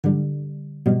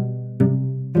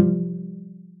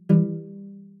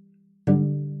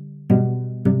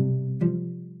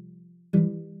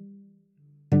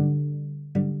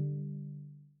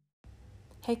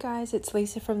Hey guys, it's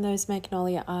Lisa from Those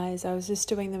Magnolia Eyes. I was just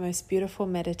doing the most beautiful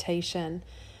meditation.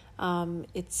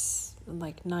 It's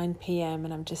like 9 p.m.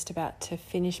 and I'm just about to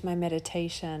finish my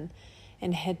meditation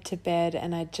and head to bed,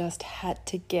 and I just had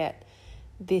to get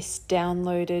this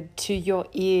downloaded to your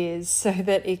ears so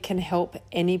that it can help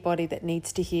anybody that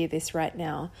needs to hear this right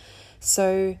now.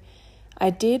 So I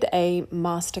did a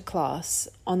masterclass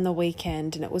on the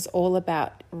weekend, and it was all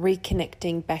about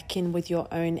reconnecting back in with your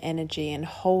own energy and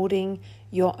holding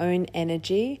your own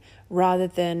energy rather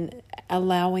than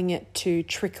allowing it to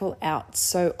trickle out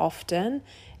so often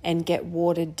and get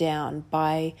watered down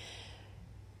by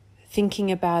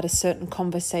thinking about a certain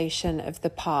conversation of the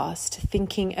past,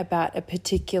 thinking about a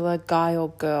particular guy or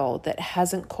girl that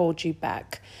hasn't called you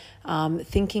back,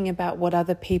 thinking about what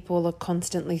other people are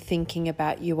constantly thinking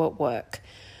about you at work.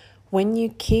 When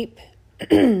you keep,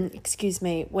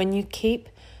 when you keep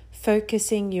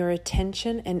focusing your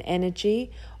attention and energy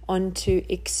onto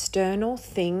external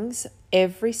things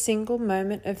every single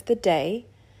moment of the day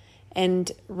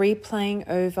and replaying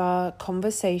over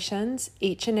conversations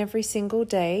each and every single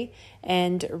day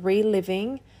and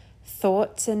reliving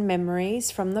thoughts and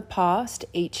memories from the past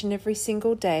each and every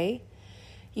single day,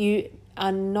 you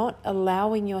are not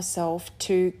allowing yourself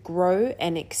to grow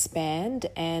and expand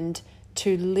and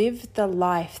to live the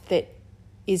life that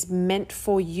is meant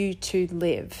for you to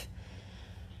live.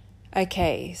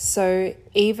 Okay, so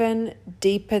even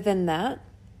deeper than that,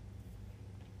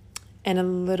 and a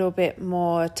little bit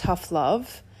more tough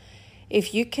love,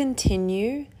 if you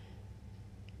continue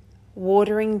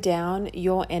watering down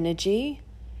your energy,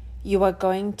 you are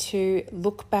going to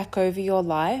look back over your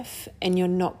life and you're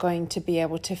not going to be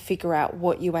able to figure out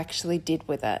what you actually did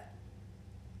with it.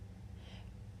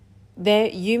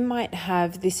 You might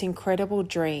have this incredible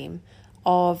dream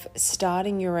of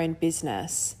starting your own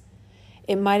business.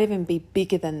 It might even be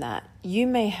bigger than that. You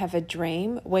may have a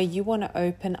dream where you want to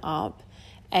open up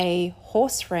a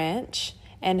horse ranch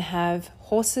and have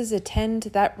horses attend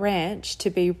that ranch to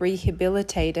be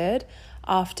rehabilitated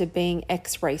after being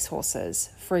ex-racehorses,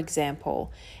 for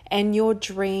example. And your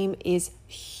dream is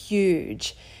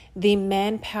huge. The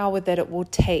manpower that it will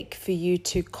take for you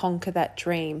to conquer that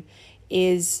dream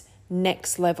is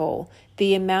next level.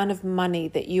 The amount of money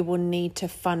that you will need to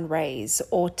fundraise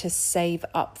or to save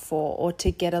up for or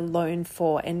to get a loan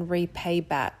for and repay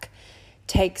back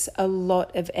takes a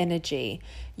lot of energy.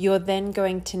 You're then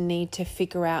going to need to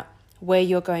figure out where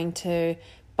you're going to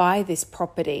buy this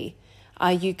property.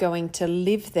 Are you going to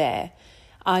live there?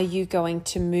 Are you going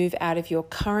to move out of your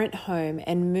current home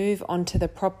and move onto the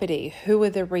property? Who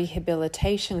are the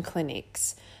rehabilitation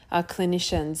clinics?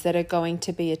 Clinicians that are going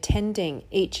to be attending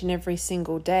each and every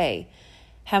single day?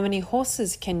 How many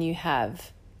horses can you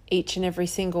have each and every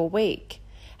single week?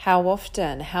 How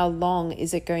often, how long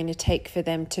is it going to take for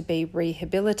them to be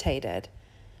rehabilitated?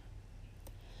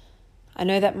 I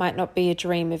know that might not be a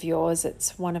dream of yours,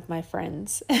 it's one of my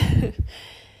friends.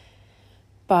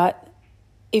 But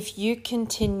if you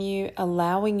continue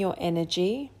allowing your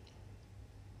energy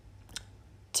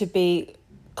to be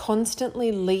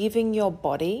constantly leaving your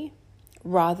body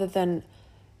rather than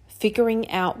figuring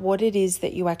out what it is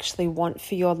that you actually want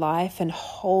for your life and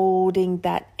holding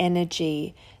that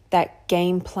energy, that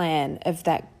game plan of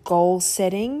that goal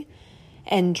setting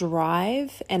and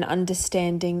drive and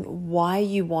understanding why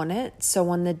you want it. So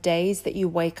on the days that you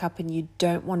wake up and you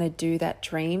don't want to do that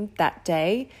dream that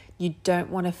day, you don't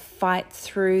want to fight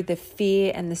through the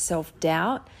fear and the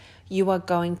self-doubt, you are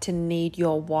going to need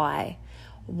your why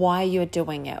you're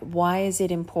doing it. Why is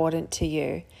it important to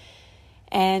you?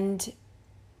 And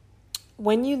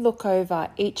when you look over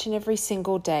each and every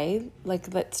single day,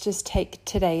 like let's just take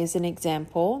today as an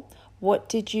example, what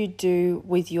did you do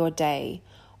with your day?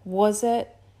 Was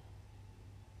it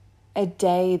a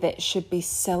day that should be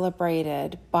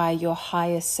celebrated by your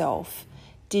higher self?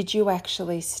 Did you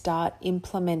actually start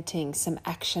implementing some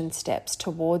action steps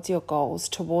towards your goals,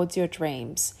 towards your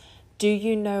dreams? Do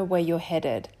you know where you're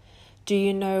headed? Do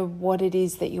you know what it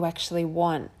is that you actually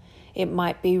want? It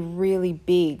might be really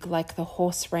big, like the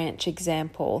horse ranch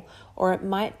example, or it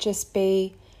might just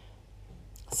be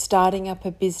starting up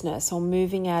a business or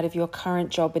moving out of your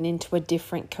current job and into a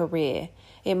different career.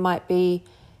 It might be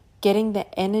getting the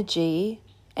energy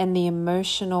and the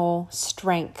emotional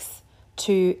strength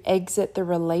to exit the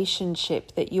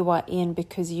relationship that you are in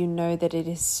because you know that it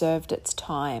has served its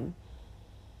time.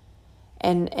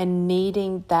 And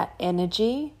needing that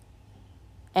energy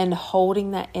and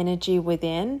holding that energy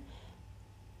within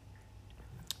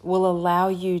will allow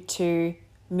you to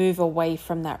move away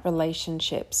from that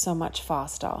relationship so much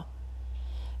faster.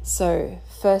 So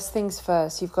first things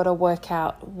first, you've got to work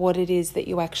out what it is that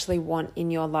you actually want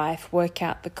in your life. Work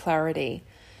out the clarity.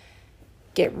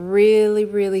 Get really,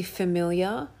 really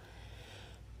familiar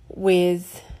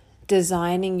with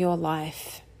designing your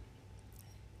life.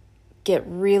 Get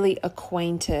really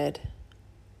acquainted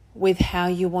with how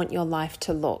you want your life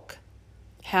to look,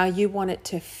 how you want it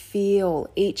to feel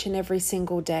each and every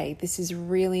single day. This is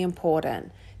really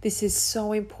important. This is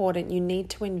so important. You need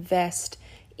to invest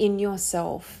in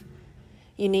yourself.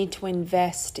 You need to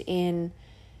invest in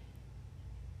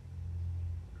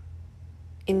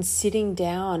sitting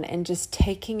down and just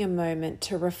taking a moment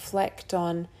to reflect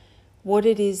on what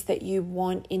it is that you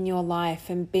want in your life,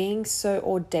 and being so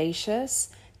audacious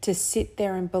to sit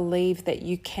there and believe that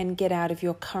you can get out of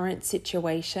your current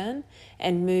situation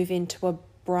and move into a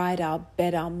brighter,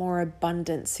 better, more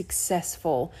abundant,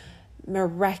 successful,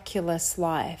 miraculous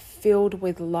life filled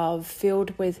with love,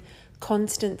 filled with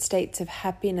constant states of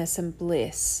happiness and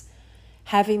bliss,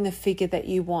 having the figure that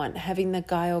you want, having the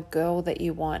guy or girl that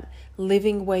you want,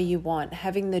 living where you want,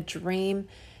 having the dream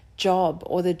job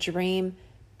or the dream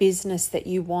business that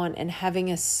you want, and having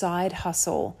a side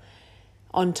hustle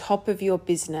on top of your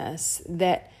business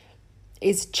that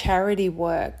is charity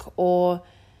work, or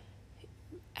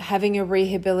having a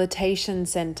rehabilitation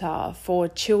center for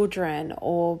children,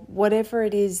 or whatever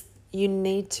it is. You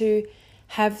need to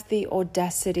have the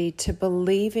audacity to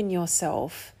believe in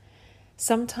yourself.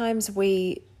 Sometimes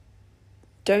we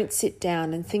don't sit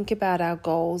down and think about our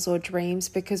goals or dreams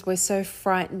because we're so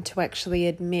frightened to actually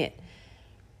admit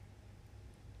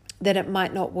that it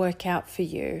might not work out for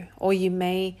you, or you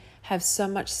may have so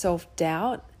much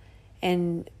self-doubt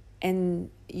and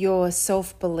your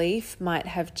self-belief might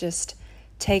have just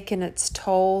taken its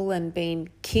toll and been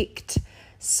kicked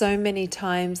so many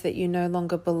times that you no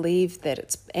longer believe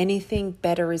that anything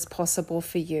better is possible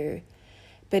for you.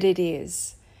 But it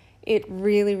is. It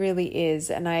really, really is.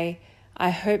 And I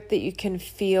hope that you can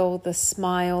feel the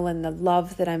smile and the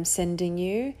love that I'm sending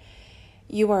you.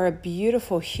 You are a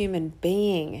beautiful human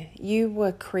being. You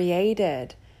were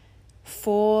created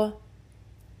for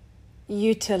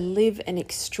you to live an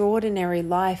extraordinary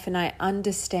life. And I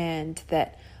understand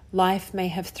that life may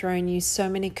have thrown you so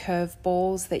many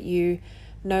curveballs that you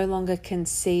no longer can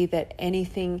see that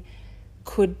anything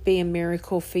could be a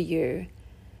miracle for you.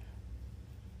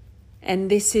 And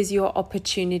this is your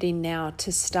opportunity now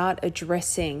to start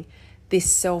addressing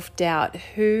this self-doubt.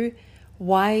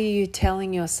 Why are you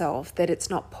telling yourself that it's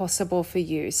not possible for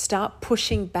you? Start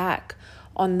pushing back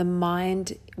on the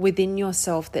mind within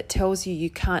yourself that tells you you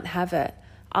can't have it.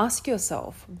 Ask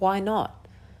yourself, why not?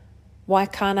 Why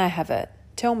can't I have it?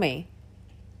 Tell me.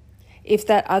 If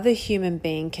that other human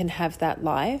being can have that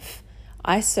life,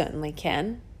 I certainly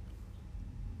can.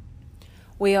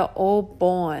 We are all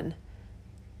born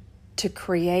to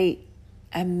create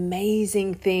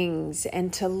amazing things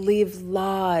and to live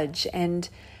large and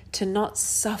to not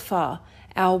suffer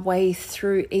our way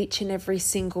through each and every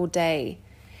single day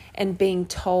and being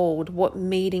told what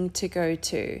meeting to go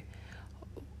to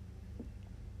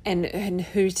and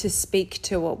who to speak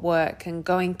to at work and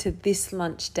going to this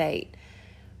lunch date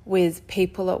with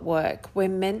people at work. We're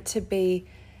meant to be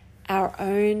our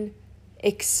own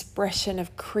expression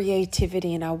of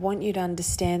creativity, and I want you to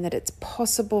understand that it's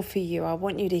possible for you. I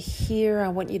want you to hear, I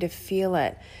want you to feel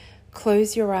it.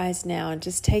 Close your eyes now and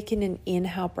just take in an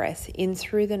inhale breath in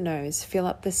through the nose. Fill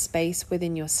up the space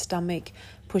within your stomach.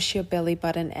 Push your belly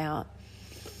button out.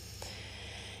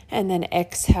 And then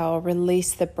exhale,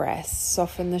 release the breath.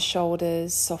 Soften the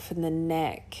shoulders, soften the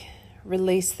neck.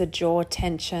 Release the jaw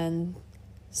tension.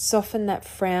 Soften that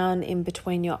frown in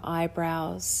between your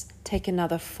eyebrows. Take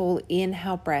another full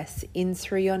inhale breath in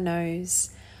through your nose.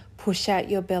 Push out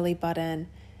your belly button.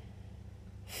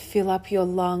 Fill up your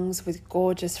lungs with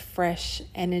gorgeous, fresh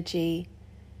energy.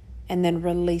 And then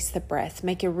release the breath.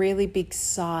 Make a really big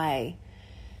sigh.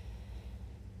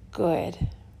 Good.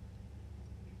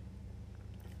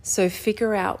 So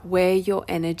figure out where your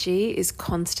energy is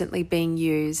constantly being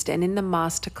used. And in the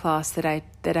masterclass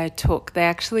that I took, they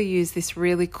actually use this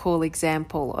really cool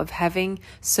example of having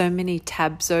so many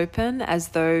tabs open as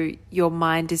though your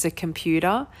mind is a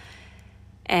computer.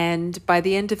 And by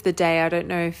the end of the day, I don't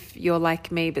know if you're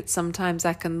like me, but sometimes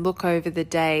I can look over the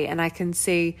day and I can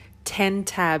see 10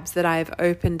 tabs that I have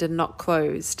opened and not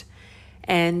closed.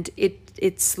 And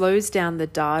it slows down the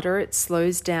data, it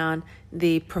slows down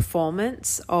the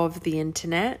performance of the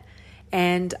internet,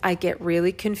 and I get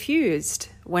really confused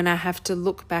when I have to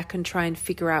look back and try and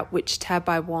figure out which tab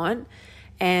I want.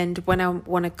 And when I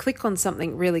want to click on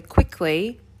something really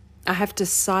quickly, I have to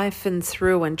siphon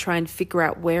through and try and figure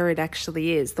out where it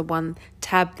actually is, the one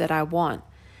tab that I want.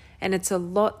 And it's a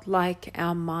lot like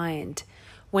our mind.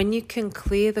 When you can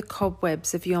clear the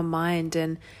cobwebs of your mind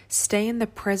and stay in the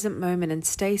present moment and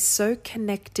stay so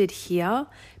connected here,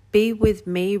 be with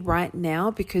me right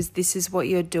now, because this is what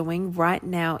you're doing right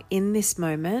now in this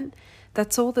moment.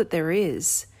 That's all that there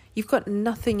is. You've got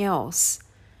nothing else.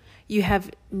 You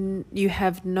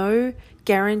have no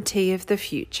guarantee of the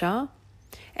future,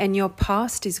 and your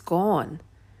past is gone.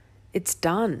 It's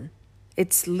done.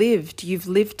 It's lived. You've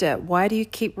lived it. Why do you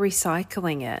keep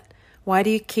recycling it? Why do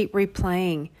you keep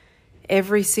replaying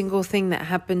every single thing that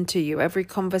happened to you, every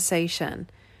conversation?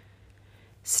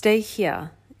 Stay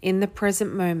here in the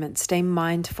present moment. Stay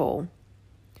mindful.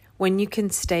 When you can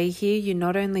stay here, you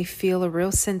not only feel a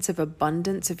real sense of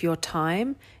abundance of your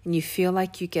time, and you feel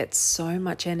like you get so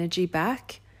much energy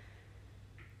back,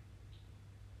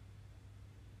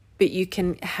 but you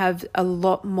can have a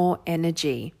lot more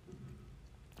energy.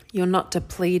 You're not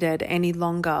depleted any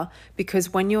longer,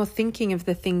 because when you're thinking of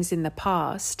the things in the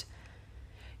past,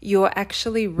 you're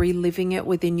actually reliving it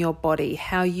within your body,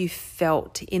 how you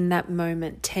felt in that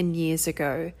moment 10 years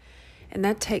ago. And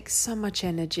that takes so much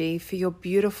energy for your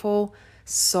beautiful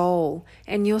soul.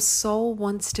 And your soul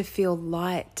wants to feel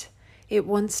light. It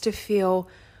wants to feel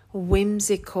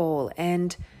whimsical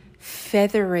and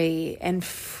feathery and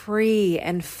free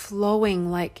and flowing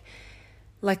like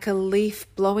a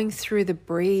leaf blowing through the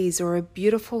breeze, or a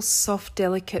beautiful, soft,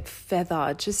 delicate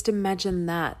feather. Just imagine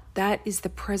that. That is the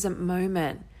present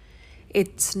moment.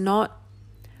 It's not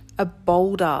a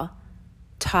boulder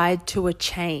tied to a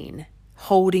chain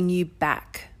holding you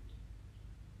back.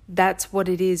 That's what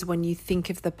it is when you think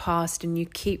of the past and you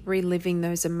keep reliving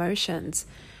those emotions.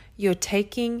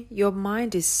 Your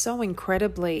mind is so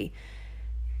incredibly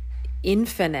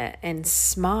infinite and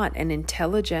smart and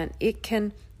intelligent. It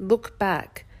can look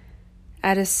back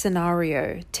at a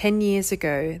scenario 10 years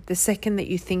ago. The second that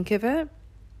you think of it,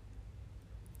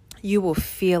 you will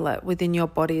feel it within your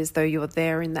body as though you're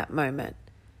there in that moment.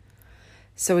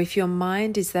 So if your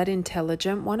mind is that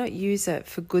intelligent, why not use it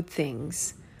for good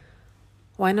things?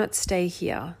 Why not stay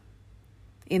here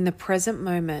in the present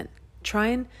moment? Try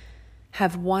and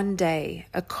have one day,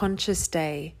 a conscious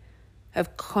day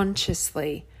of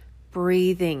consciously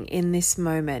breathing in this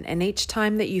moment. And each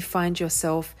time that you find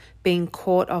yourself being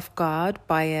caught off guard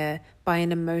by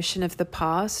an emotion of the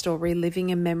past, or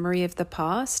reliving a memory of the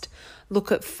past,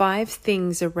 look at 5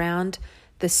 things around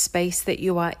the space that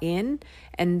you are in,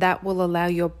 and that will allow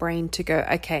your brain to go,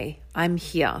 okay, I'm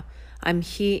here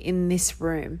in this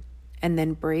room. And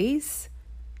then breathe.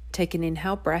 Take an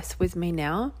inhale breath with me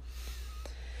now.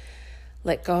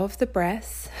 Let go of the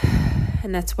breath.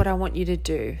 And that's what I want you to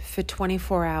do for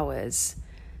 24 hours.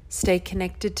 Stay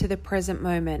connected to the present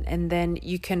moment, and then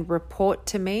you can report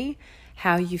to me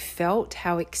how you felt,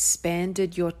 how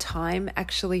expanded your time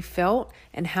actually felt,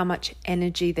 and how much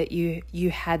energy that you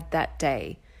had that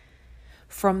day.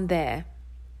 From there,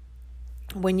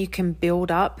 when you can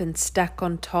build up and stack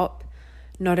on top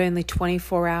not only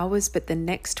 24 hours, but the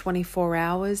next 24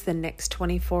 hours, the next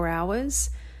 24 hours,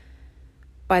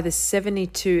 by the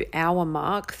 72-hour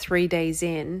mark, 3 days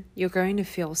in, you're going to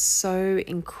feel so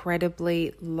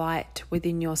incredibly light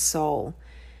within your soul.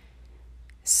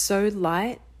 So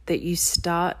light that you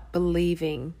start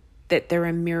believing that there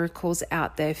are miracles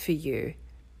out there for you.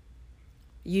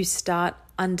 You start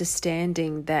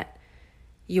understanding that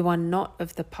you are not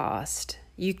of the past.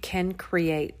 You can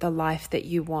create the life that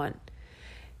you want.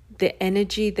 The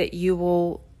energy that you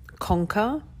will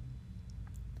conquer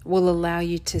will allow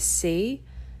you to see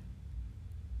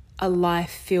a life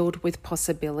filled with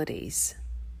possibilities.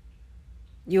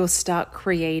 You'll start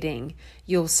creating.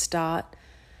 You'll start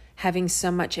having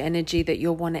so much energy that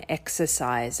you'll want to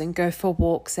exercise and go for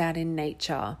walks out in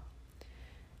nature.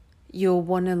 You'll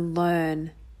want to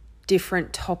learn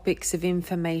different topics of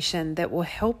information that will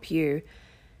help you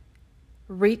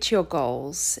reach your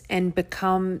goals and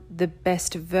become the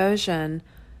best version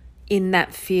in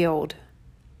that field,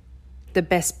 the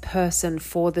best person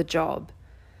for the job.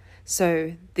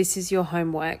 So this is your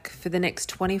homework for the next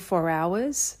 24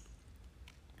 hours.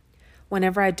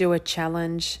 Whenever I do a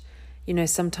challenge,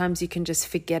 sometimes you can just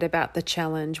forget about the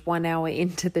challenge 1 hour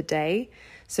into the day.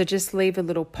 So just leave a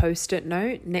little post-it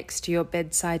note next to your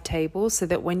bedside table so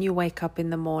that when you wake up in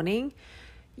the morning,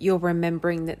 you're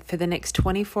remembering that for the next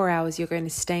 24 hours, you're going to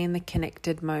stay in the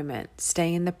connected moment,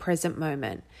 stay in the present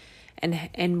moment.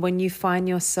 And when you find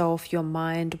yourself, your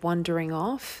mind wandering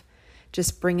off,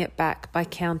 just bring it back by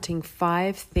counting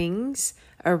 5 things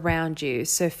around you.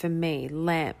 So for me,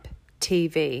 lamp,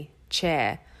 TV,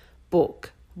 chair,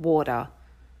 book, water.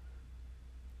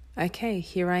 Okay,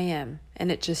 here I am.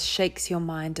 And it just shakes your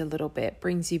mind a little bit,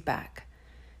 brings you back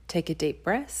Take a deep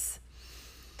breath.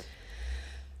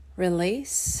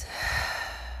 Release.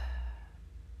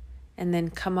 And then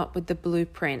come up with the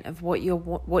blueprint of what you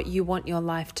want your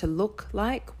life to look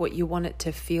like, what you want it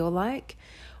to feel like.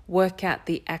 Work out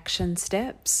the action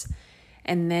steps.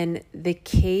 And then the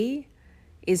key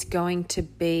is going to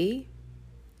be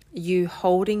you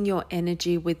holding your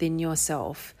energy within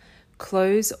yourself.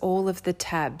 Close all of the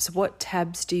tabs. What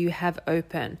tabs do you have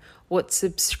open? What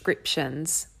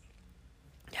subscriptions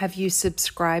have you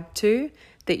subscribed to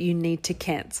that you need to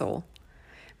cancel?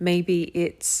 Maybe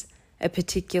it's a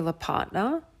particular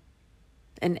partner,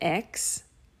 an ex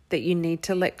that you need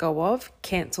to let go of.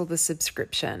 Cancel the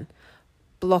subscription.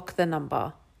 Block the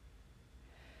number.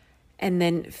 And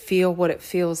then feel what it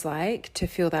feels like to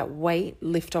feel that weight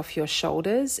lift off your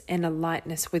shoulders and a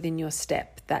lightness within your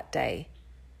step that day.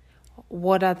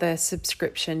 What other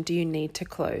subscription do you need to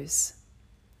close?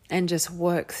 And just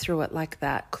work through it like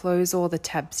that. Close all the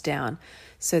tabs down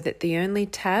so that the only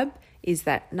tab is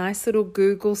that nice little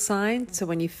Google sign. So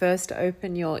when you first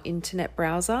open your internet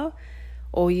browser,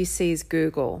 all you see is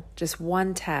Google. Just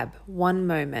one tab, one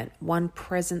moment, one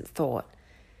present thought.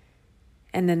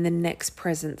 And then the next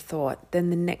present thought, then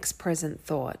the next present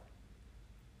thought.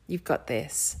 You've got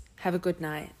this. Have a good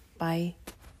night. Bye.